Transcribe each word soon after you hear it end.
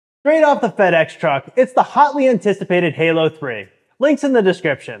Straight off the FedEx truck, it's the hotly anticipated Halo 3. Links in the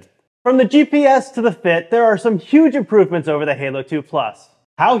description. From the GPS to the fit, there are some huge improvements over the Halo 2 Plus.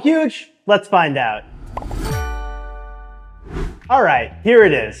 How huge? Let's find out. Alright, here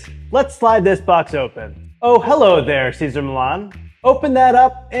it is. Let's slide this box open. Oh, hello there, Caesar Milan. Open that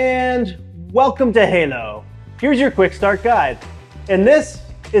up and welcome to Halo. Here's your quick start guide. And this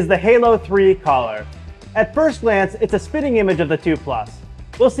is the Halo 3 collar. At first glance, it's a spitting image of the 2 Plus.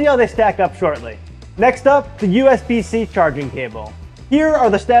 We'll see how they stack up shortly. Next up, the USB-C charging cable. Here are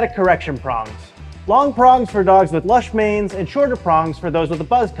the static correction prongs. Long prongs for dogs with lush manes and shorter prongs for those with a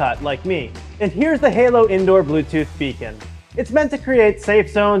buzz cut like me. And here's the Halo indoor Bluetooth beacon. It's meant to create safe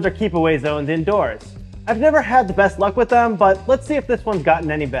zones or keep away zones indoors. I've never had the best luck with them, but let's see if this one's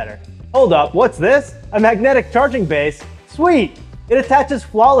gotten any better. Hold up, what's this? A magnetic charging base? Sweet! It attaches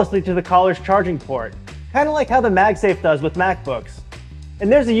flawlessly to the collar's charging port, kind of like how the MagSafe does with MacBooks.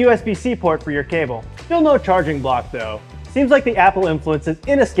 And there's a USB-C port for your cable. Still no charging block though. Seems like the Apple influence is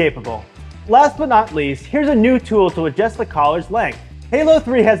inescapable. Last but not least, here's a new tool to adjust the collar's length. Halo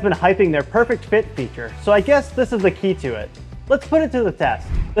 3 has been hyping their PerfectFit feature, so I guess this is the key to it. Let's put it to the test.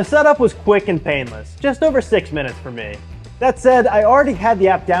 The setup was quick and painless, just over 6 minutes for me. That said, I already had the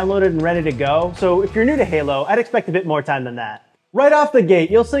app downloaded and ready to go, so if you're new to Halo, I'd expect a bit more time than that. Right off the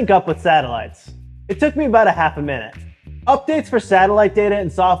gate, you'll sync up with satellites. It took me about a half a minute. Updates for satellite data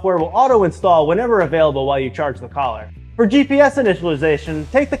and software will auto-install whenever available while you charge the collar. For GPS initialization,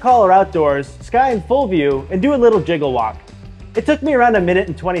 take the collar outdoors, sky in full view, and do a little jiggle walk. It took me around 1 minute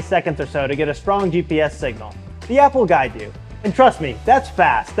and 20 seconds or so to get a strong GPS signal. The app will guide you. And trust me, that's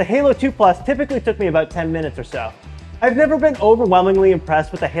fast. The Halo 2 Plus typically took me about 10 minutes or so. I've never been overwhelmingly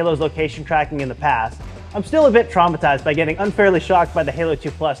impressed with the Halo's location tracking in the past. I'm still a bit traumatized by getting unfairly shocked by the Halo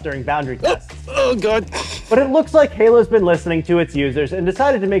 2 Plus during boundary tests. Oh God. But it looks like Halo's been listening to its users and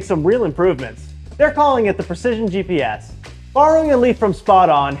decided to make some real improvements. They're calling it the PrecisionGPS. Borrowing a leaf from Spot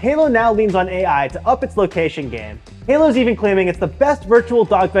On, Halo now leans on AI to up its location game. Halo's even claiming it's the best virtual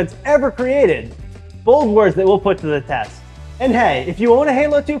dog fence ever created. Bold words that we'll put to the test. And hey, if you own a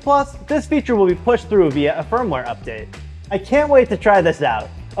Halo 2 Plus, this feature will be pushed through via a firmware update. I can't wait to try this out.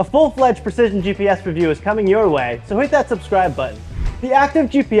 A full-fledged PrecisionGPS review is coming your way, so hit that subscribe button. The active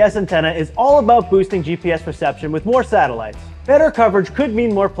GPS antenna is all about boosting GPS reception with more satellites. Better coverage could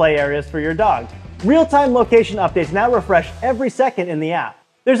mean more play areas for your dog. Real-time location updates now refresh every second in the app.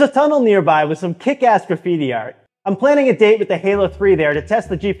 There's a tunnel nearby with some kick-ass graffiti art. I'm planning a date with the Halo 3 there to test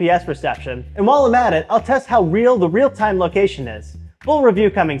the GPS reception, and while I'm at it, I'll test how real the real-time location is. Full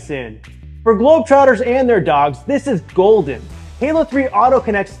review coming soon. For Globetrotters and their dogs, this is golden. Halo 3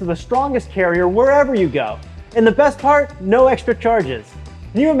 auto-connects to the strongest carrier wherever you go. And the best part, no extra charges.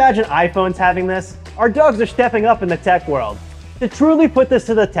 Can you imagine iPhones having this? Our dogs are stepping up in the tech world. To truly put this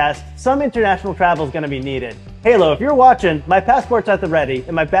to the test, some international travel is going to be needed. Halo, if you're watching, my passport's at the ready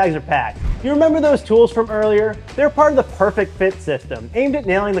and my bags are packed. You remember those tools from earlier? They're part of the PerfectFit System, aimed at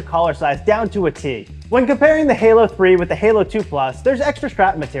nailing the collar size down to a T. When comparing the Halo 3 with the Halo 2 Plus, there's extra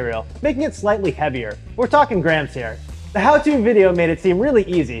strap material, making it slightly heavier. We're talking grams here. The how-to video made it seem really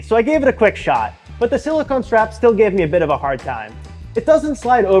easy, so I gave it a quick shot, but the silicone strap still gave me a bit of a hard time. It doesn't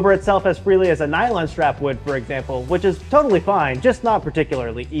slide over itself as freely as a nylon strap would, for example, which is totally fine, just not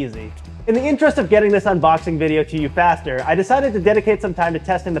particularly easy. In the interest of getting this unboxing video to you faster, I decided to dedicate some time to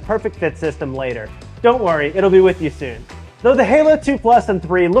testing the PerfectFit System later. Don't worry, it'll be with you soon. Though the Halo 2 Plus and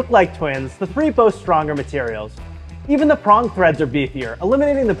 3 look like twins, the 3 boast stronger materials. Even the prong threads are beefier,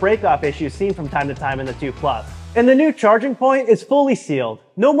 eliminating the break-off issues seen from time to time in the 2 Plus. And the new charging point is fully sealed.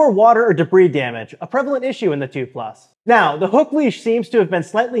 No more water or debris damage, a prevalent issue in the 2 Plus. Now, the hook leash seems to have been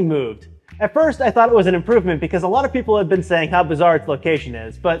slightly moved. At first, I thought it was an improvement because a lot of people have been saying how bizarre its location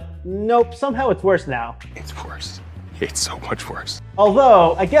is, but nope, somehow it's worse now. It's worse. It's so much worse.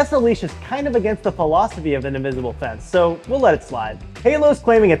 Although, I guess the leash is kind of against the philosophy of an invisible fence, so we'll let it slide. Halo's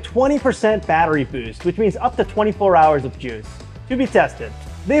claiming a 20% battery boost, which means up to 24 hours of juice. To be tested.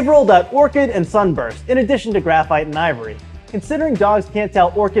 They've rolled out Orchid and Sunburst, in addition to Graphite and Ivory. Considering dogs can't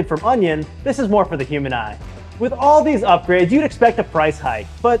tell orchid from onion, this is more for the human eye. With all these upgrades, you'd expect a price hike,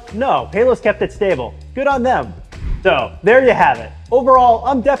 but no, Halo's kept it stable. Good on them. So, there you have it. Overall,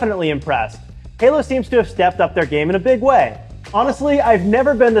 I'm definitely impressed. Halo seems to have stepped up their game in a big way. Honestly, I've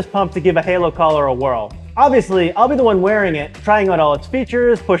never been this pumped to give a Halo collar a whirl. Obviously, I'll be the one wearing it, trying out all its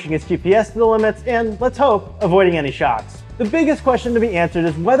features, pushing its GPS to the limits, and, let's hope, avoiding any shocks. The biggest question to be answered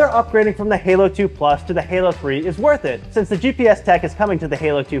is whether upgrading from the Halo 2 Plus to the Halo 3 is worth it, since the GPS tech is coming to the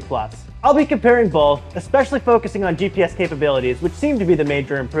Halo 2 Plus. I'll be comparing both, especially focusing on GPS capabilities, which seem to be the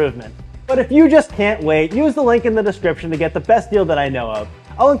major improvement. But if you just can't wait, use the link in the description to get the best deal that I know of.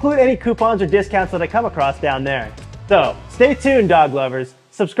 I'll include any coupons or discounts that I come across down there. So stay tuned, dog lovers,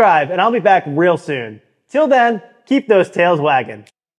 subscribe, and I'll be back real soon. Till then, keep those tails wagging.